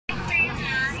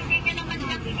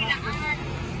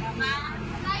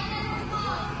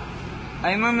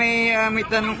Ay ma'am, may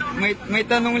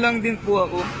tanong lang din po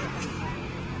ako.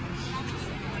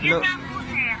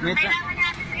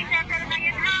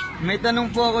 May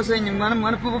tanong po ako sa inyo.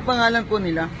 Ano po ba pangalan po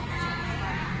nila?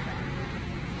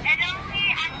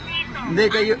 Hindi,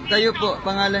 kayo po.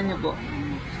 Pangalan niyo po.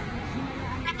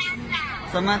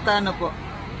 Samantha ano po?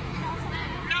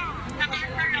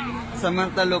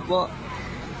 Samantalo po.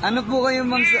 Ano po kayo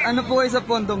ma'am? Ano po kayo sa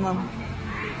Pondo ma'am?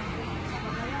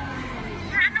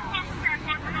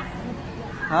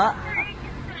 Ha?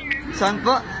 Saan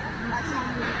po?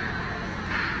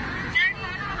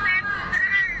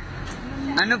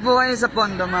 Ano po kayo sa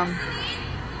Pondo ma'am?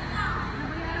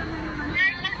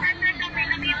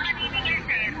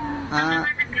 Ah.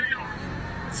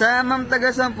 Sa ma'am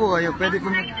taga saan po kayo? Pwede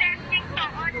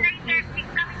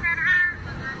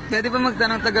po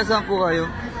magtanong taga saan po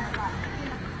kayo?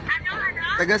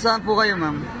 Taga saan po kayo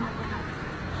ma'am?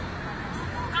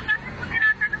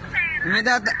 May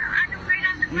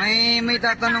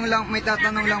tatanong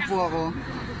lang po ako.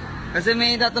 Kasi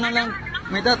may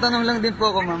tatanong lang din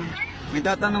po ako ma'am. May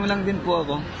tatanong lang din po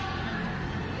ako.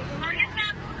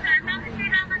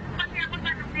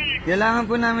 Kailangan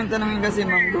po namin tanongin kasi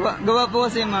ma'am. Gawa po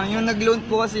kasi ma'am, yung nag-loan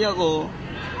po kasi ako.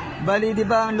 Bali, di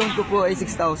ba ang loan ko po ay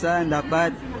 6,000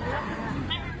 dapat.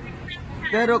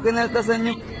 Pero kinaltasan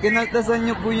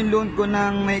nyo po yung loan ko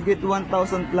ng mahigit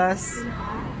 1,000 plus.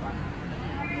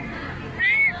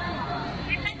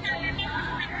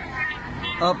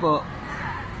 Opo.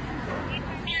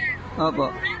 Opo.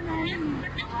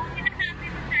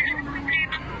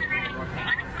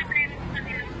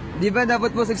 Di ba dapat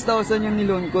po 6,000 yung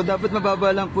niloan ko? Dapat mababa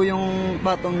lang po yung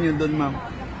patong nyo doon, ma'am.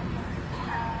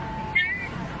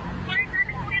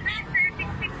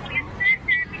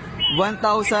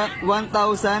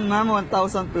 1,000, ma'am,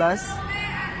 1,000 plus.